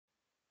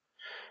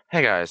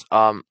Hey guys,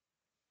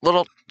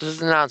 this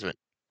is an announcement.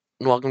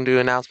 Welcome to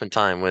announcement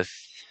time with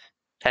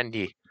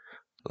 10D.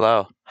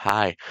 Hello,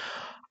 hi.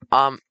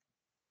 Um,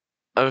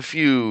 I have a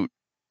few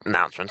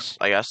announcements.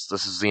 I guess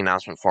this is the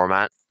announcement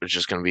format. It's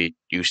just gonna be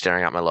you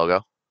staring at my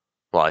logo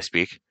while I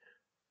speak.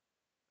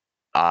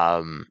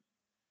 Um,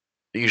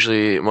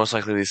 Usually, most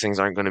likely, these things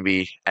aren't going to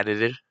be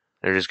edited.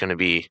 They're just going to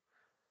be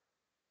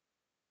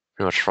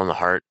pretty much from the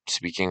heart,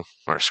 speaking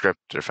or a script.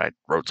 If I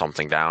wrote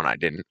something down, I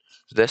didn't.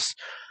 This,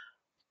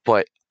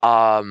 but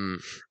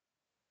kind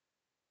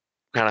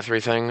of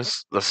three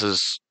things. This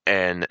is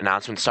an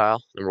announcement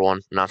style. Number one,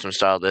 announcement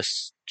style.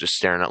 This just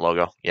staring at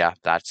logo. Yeah,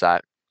 that's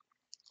that.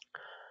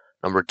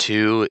 Number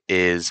two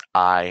is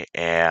I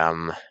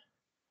am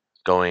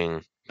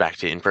going back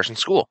to in-person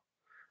school.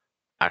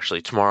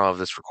 Actually, tomorrow of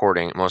this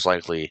recording, most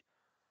likely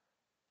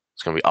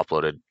it's going to be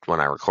uploaded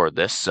when I record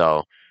this,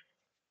 so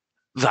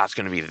that's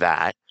going to be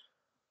that.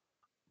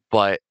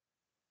 But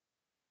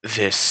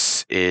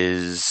this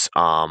is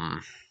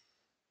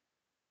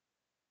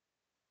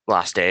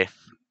last day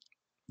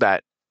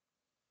that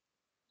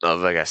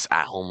of I guess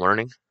at home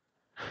learning,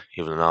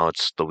 even though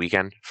it's the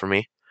weekend for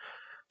me.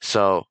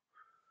 So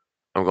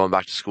I'm going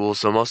back to school,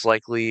 so most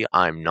likely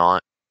I'm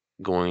not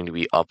going to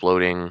be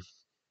uploading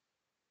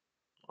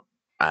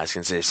as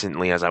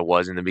consistently as I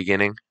was in the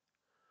beginning.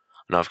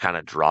 I know I've kind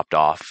of dropped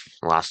off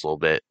the last little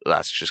bit.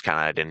 That's just kind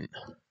of I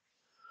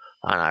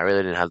don't know, I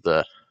really didn't have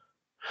the.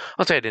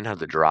 I'll say I didn't have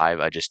the drive.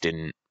 I just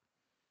didn't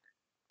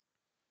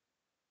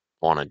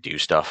want to do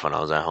stuff when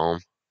I was at home.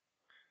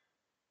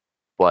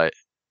 But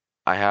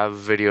I have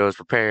videos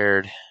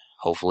prepared.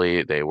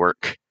 Hopefully they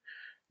work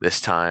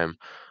this time.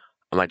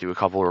 I might do a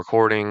couple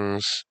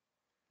recordings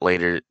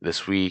later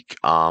this week.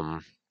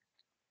 I'm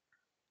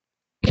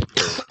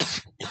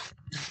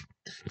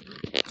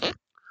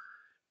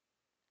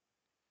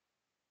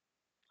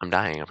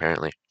dying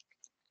apparently.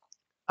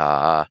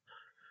 Uh,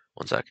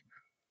 One sec.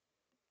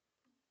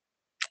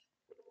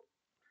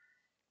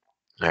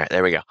 All right,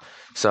 there we go.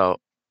 So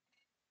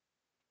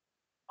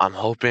I'm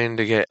hoping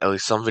to get at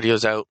least some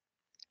videos out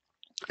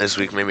this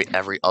week, maybe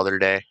every other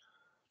day.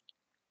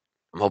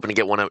 I'm hoping to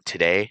get one out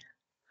today.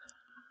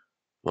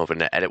 I'm hoping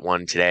to edit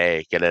one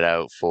today, get it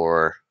out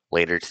for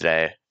later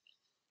today.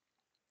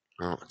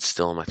 Oh, it's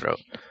still in my throat.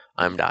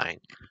 I'm dying.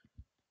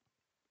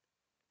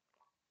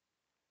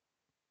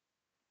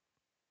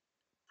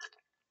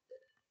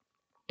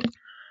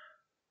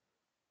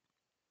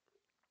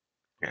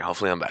 Yeah,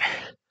 hopefully I'm better.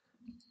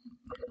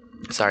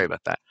 Sorry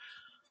about that.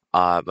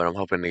 But I'm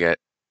hoping to get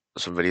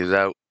some videos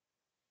out.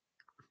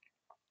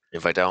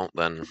 If I don't,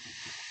 then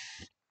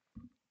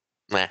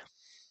meh.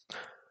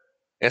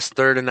 It's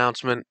third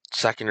announcement,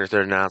 second or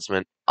third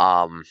announcement.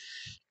 For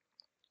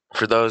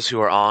those who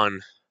are on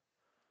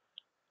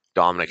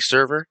Dominic's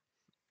server,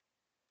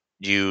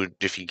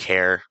 if you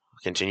care,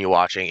 continue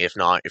watching. If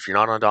not, if you're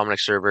not on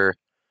Dominic's server,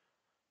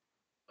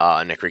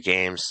 Nickrick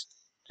Games,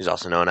 he's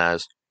also known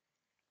as.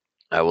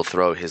 I will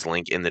throw his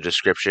link in the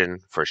description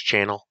for his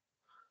channel.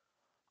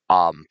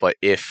 But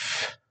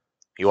if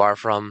you are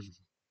from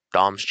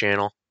Dom's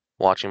channel,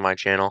 watching my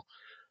channel,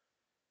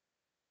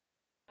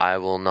 I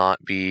will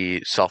not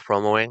be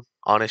self-promoting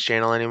on his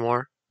channel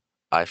anymore.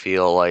 I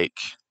feel like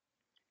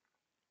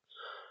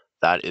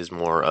that is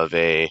more of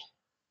a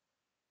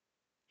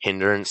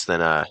hindrance than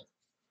a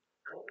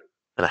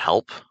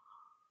help,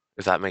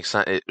 if that makes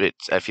sense.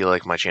 I feel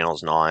like my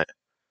channel's not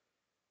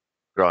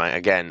growing.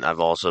 Again, I've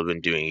also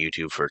been doing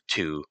YouTube for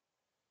 2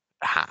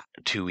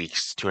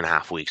 weeks,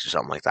 2.5 weeks, or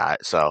something like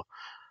that. So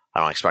I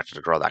don't expect it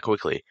to grow that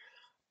quickly.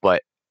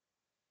 But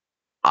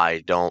I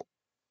don't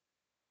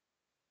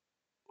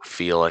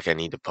feel like I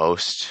need to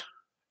post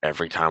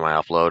every time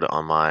I upload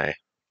on my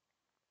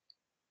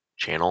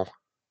channel.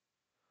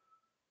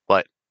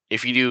 But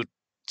if you do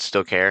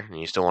still care and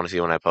you still want to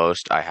see when I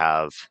post, I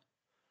have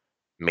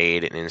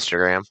made an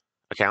Instagram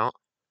account.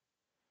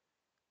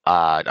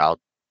 I'll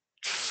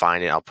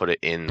find it. I'll put it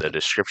in the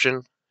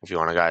description. If you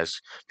want to guys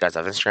have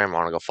Instagram,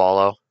 want to go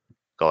follow,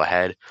 go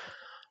ahead.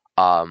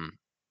 Um,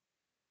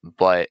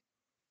 but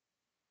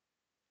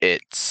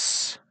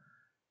it's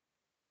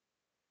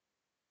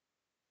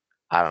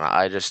I don't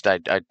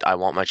know. I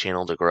want my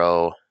channel to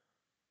grow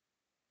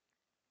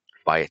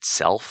by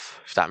itself,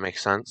 if that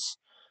makes sense.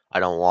 I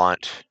don't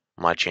want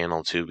my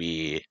channel to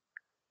be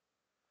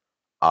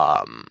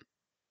um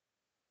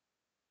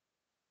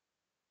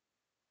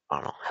I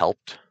don't know,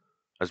 helped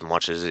as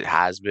much as it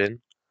has been.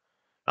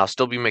 I'll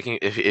still be making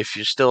if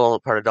you're still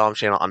part of Dom's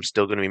channel, I'm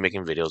still gonna be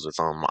making videos with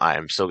them.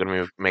 I'm still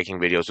gonna be making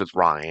videos with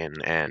Ryan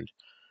and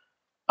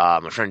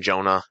my friend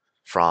Jonah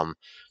from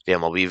the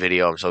MLB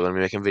video. I'm still gonna be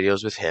making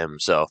videos with him.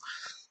 So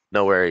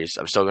no worries.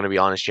 I'm still gonna be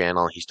on his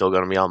channel. He's still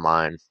gonna be on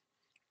mine.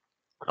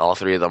 All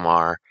three of them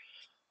are.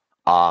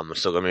 I'm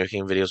still gonna be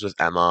making videos with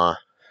Emma,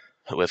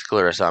 with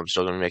Clarissa. I'm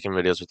still gonna be making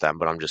videos with them,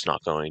 but I'm just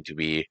not going to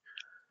be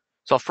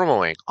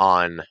self-promoting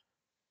on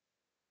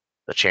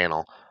the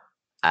channel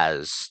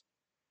as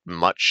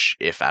much,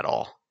 if at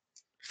all,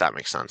 if that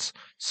makes sense.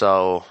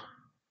 So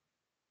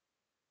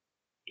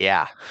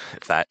yeah,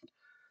 if that's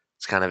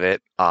kind of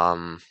it.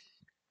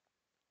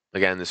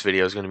 Again, this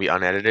video is going to be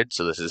unedited,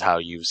 so this is how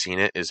you've seen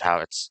it, is how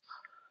it's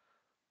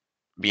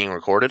being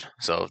recorded.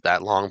 So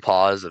that long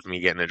pause of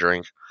me getting a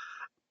drink,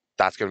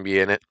 that's going to be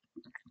in it.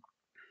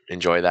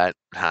 Enjoy that,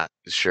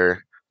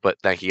 sure. But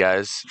thank you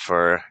guys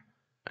for,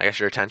 I guess,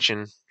 your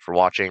attention, for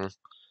watching,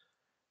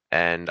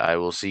 and I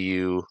will see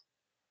you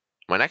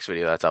my next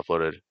video that's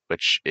uploaded,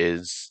 which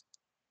is,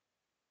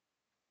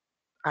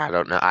 I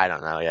don't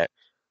know yet,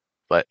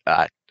 but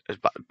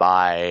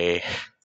bye.